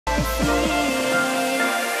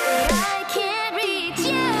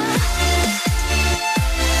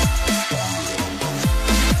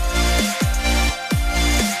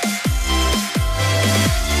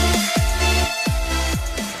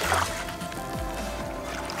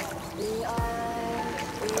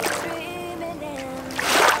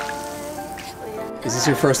Is this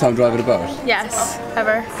your first time driving a boat? Yes,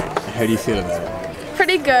 ever. How do you feel about it?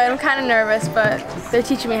 Pretty good. I'm kind of nervous, but they're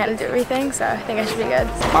teaching me how to do everything, so I think I should be good.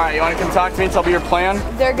 Alright, you want to come talk to me and tell me your plan?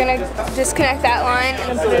 They're going to disconnect that line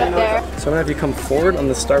and then put it up there. So I'm going to have you come forward on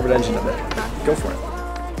the starboard engine of it. Go for it.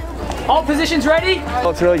 All positions ready?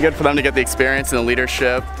 Well, it's really good for them to get the experience and the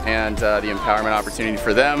leadership and the empowerment opportunity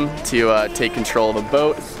for them to take control of the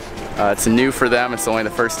boat. It's new for them. It's only the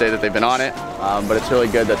first day that they've been on it, but it's really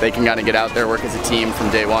good that they can kind of get out there, work as a team from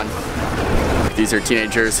day one. These are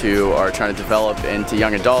teenagers who are trying to develop into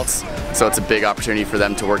young adults, so it's a big opportunity for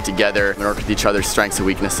them to work together and work with each other's strengths and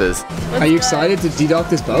weaknesses. Are you excited to de-dock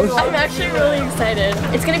this boat? I'm actually really excited.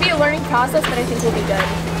 It's going to be a learning process, but I think we'll be good.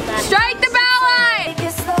 Strike the bow line!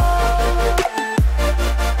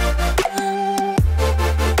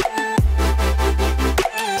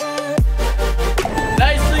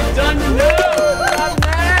 Nicely done,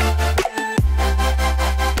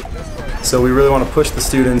 So we really want to push the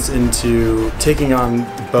students into taking on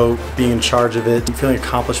the boat, being in charge of it, feeling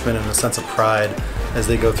accomplishment and a sense of pride as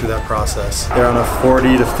they go through that process. They're on a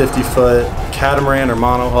 40 to 50 foot catamaran or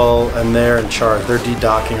monohull, and they're in charge. They're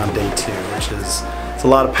de-docking on day 2, which is it's a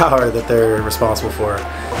lot of power that they're responsible for.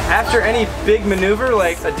 After any big maneuver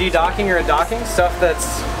like a de-docking or a docking, stuff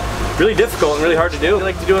that's really difficult and really hard to do, we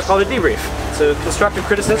like to do what's called a debrief. So constructive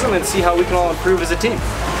criticism and see how we can all improve as a team.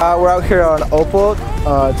 We're out here on Opal.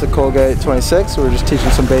 It's a Colgate 26. We're just teaching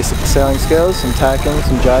some basic sailing skills, some tacking,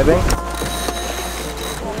 some jibing.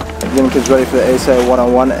 Getting kids ready for the ASA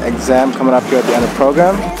 101 exam coming up here at the end of the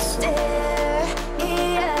program.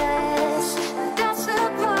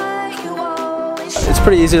 It's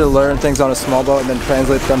pretty easy to learn things on a small boat and then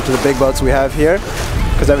translate them to the big boats we have here,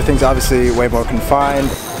 because everything's obviously way more confined.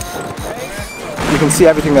 You can see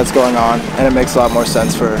everything that's going on, and it makes a lot more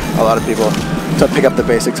sense for a lot of people to pick up the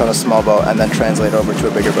basics on a small boat and then translate over to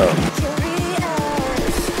a bigger boat.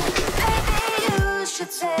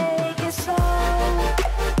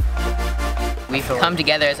 We've come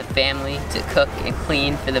together as a family to cook and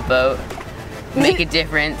clean for the boat, make a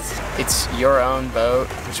difference. It's your own boat,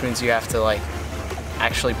 which means you have to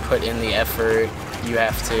actually put in the effort. You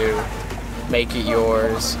have to make it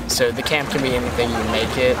yours. So the camp can be anything you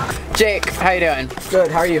make it. Jake, how you doing?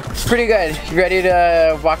 Good, how are you? Pretty good. You ready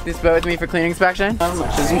to walk this boat with me for cleaning inspection?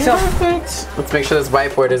 Perfect. Let's make sure this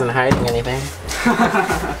whiteboard isn't hiding anything.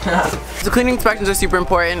 So cleaning inspections are super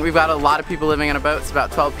important. We've got a lot of people living on a boat. It's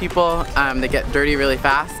about 12 people. They get dirty really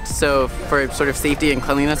fast. So for sort of safety and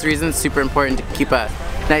cleanliness reasons, super important to keep a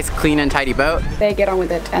nice, clean and tidy boat. They get on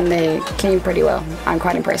with it and they clean pretty well. I'm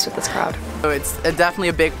quite impressed with this crowd. So it's definitely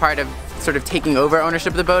a big part of sort of taking over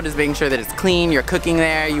ownership of the boat is making sure that it's clean, you're cooking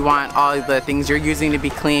there, you want all the things you're using to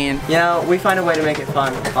be clean. You know, we find a way to make it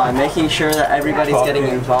fun by making sure that everybody's getting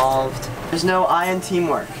involved. There's no I in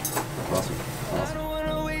teamwork. Awesome.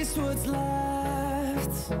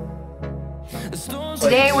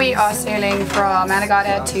 Today we are sailing from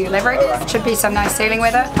Anegada to Leverett. Should be some nice sailing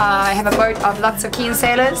weather. I have a boat of lots of keen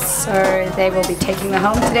sailors, so they will be taking me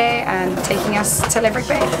home today and taking us to Leverett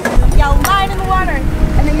Bay. Yell line in the water,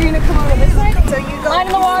 and then you're gonna come over this way. So you go line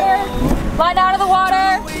in the water, line out of the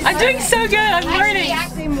water. I'm doing so good. I'm learning.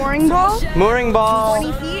 Actually, mooring ball. Mooring ball.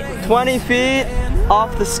 20 feet. 20 feet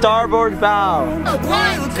off the starboard bow. 1,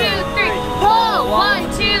 2, 3, pull. 1,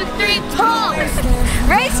 2, 3, pull.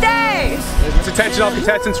 Race day. Attention all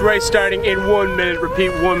contestants, race starting in 1 minute.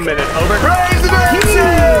 Repeat, 1 minute. Over. Praise the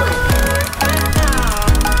Lord!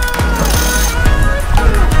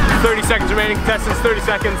 30 seconds remaining, contestants, 30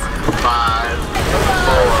 seconds. 5,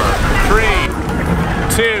 4, 3,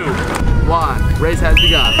 2, 1. Race has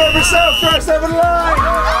begun. Yourself first, over the line!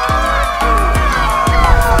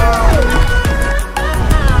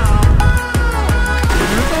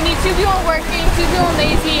 We need 2 people working, 2 people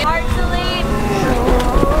lazy. Hard to lead.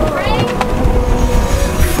 Ready?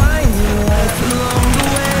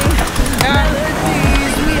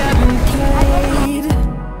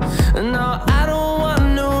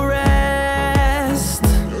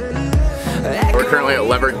 We're currently at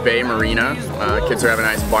Leverett Bay Marina. Kids are having a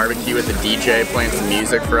nice barbecue with the DJ playing some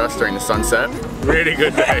music for us during the sunset. really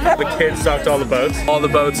good day. The kids stocked all the boats. All the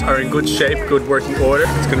boats are in good shape, good working order.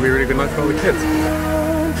 It's going to be a really good night for all the kids.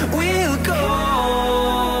 We'll go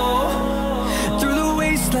through the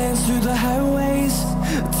wastelands, through the highways,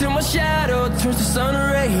 till my shadow turns to sun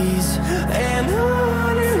rays. And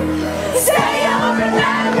on say you'll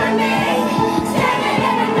remember me, standing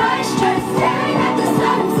in a night dress, staring at the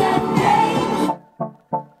sunset day.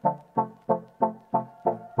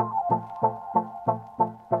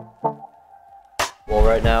 Well,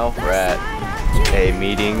 right now we're at a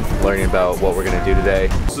meeting learning about what we're going to do today.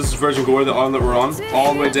 So this is Virgin Gore, the island that we're on,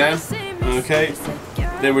 all the way down. And Okay,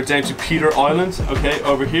 then we're down to Peter Island, okay,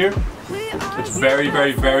 over here. It's very,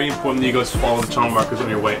 very, very important that you guys follow the channel markers on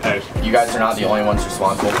your way out. You guys are not the only ones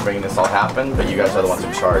responsible for making this all happen, but you guys are the ones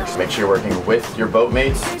in charge. Make sure you're working with your boat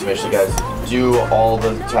mates to make sure you guys do all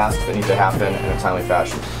the tasks that need to happen in a timely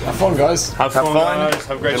fashion. Have fun, guys. Have fun, guys.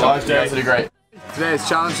 Have a great challenge day. You guys will do great. Today is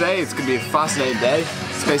challenge day. It's going to be a fascinating day.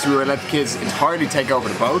 It's basically where we let the kids entirely take over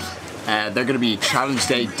the boat. They're going to be challenge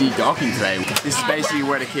day de-docking today. This is basically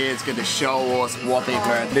where the kids get to show us what they've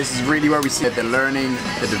learned. This is really where we see the learning,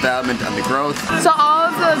 the development, and the growth. So all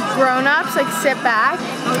of the grown-ups like sit back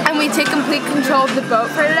and we take complete control of the boat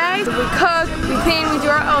for today. We cook, we clean, we do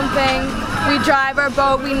our own thing. We drive our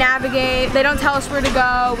boat, we navigate. They don't tell us where to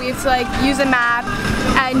go. We have to like use a map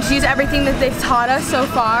and use everything that they've taught us so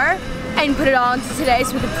far and put it all into today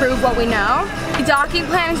so we can prove what we know. The docking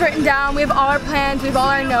plan is written down. We have all our plans, we have all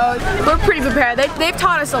our notes. We're pretty prepared. They've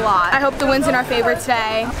taught us a lot. I hope the wind's in our favor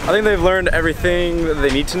today. I think they've learned everything that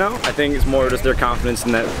they need to know. I think it's more just their confidence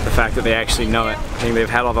in the fact that they actually know it. I think they've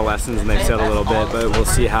had all the lessons and they've said a little bit, but we'll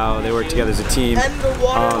see how they work together as a team.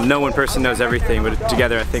 No one person knows everything, but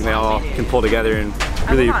together I think they all can pull together and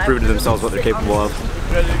really prove to themselves what they're capable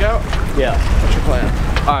of. Ready to go? Yeah. What's your plan?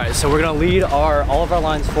 Alright, so we're going to lead all of our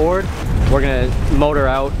lines forward. We're going to motor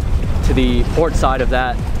out to the port side of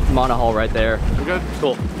that monohull right there. We're good?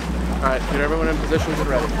 Cool. Alright, get everyone in positions and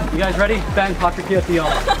ready. You guys ready? Bang, pop your key at the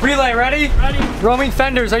relay, ready? Ready. Roaming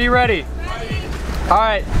fenders, are you ready?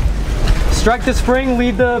 Alright. Strike the spring,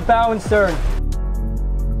 lead the bow and stern.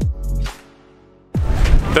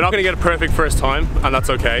 They're not going to get a perfect first time, and that's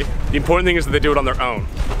okay. The important thing is that they do it on their own,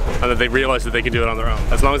 and that they realize that they can do it on their own.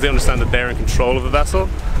 As long as they understand that they're in control of the vessel,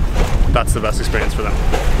 that's the best experience for them.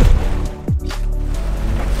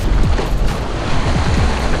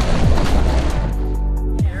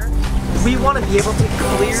 We want to be able to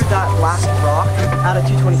clear that last rock out of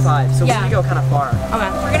 225, so we're going to go kind of far. Okay,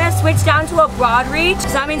 we're gonna switch down to a broad reach.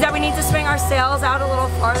 So that means that we need to swing our sails out a little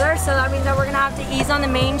farther. So that means that we're gonna have to ease on the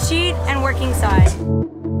main sheet and working side.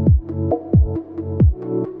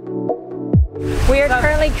 We are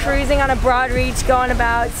currently cruising on a broad reach going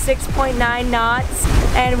about 6.9 knots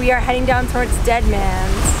and we are heading down towards Dead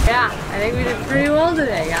Man's. Yeah, I think we did pretty well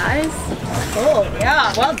today, guys. Cool,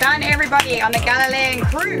 yeah. Well done everybody on the Galilean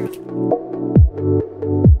cruise.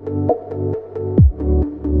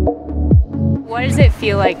 What does it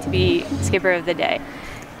feel like to be skipper of the day?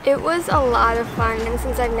 It was a lot of fun, and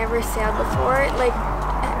since I've never sailed before, like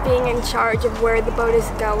being in charge of where the boat is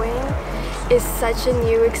going is such a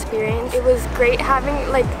new experience. It was great having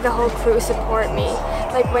like the whole crew support me,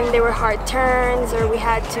 like when there were hard turns or we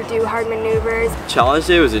had to do hard maneuvers. Challenge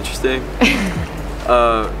day was interesting.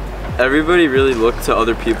 Everybody really looked to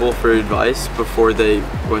other people for advice before they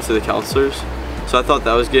went to the counselors, so I thought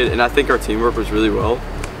that was good, and I think our teamwork was really well.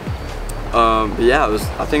 But yeah,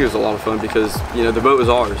 I think it was a lot of fun because, you know, the boat was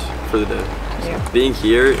ours for the day. Yeah. Being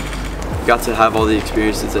here, you got to have all the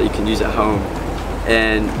experiences that you can use at home,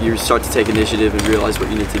 and you start to take initiative and realize what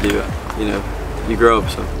you need to do. You know, you grow up.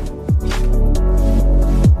 So.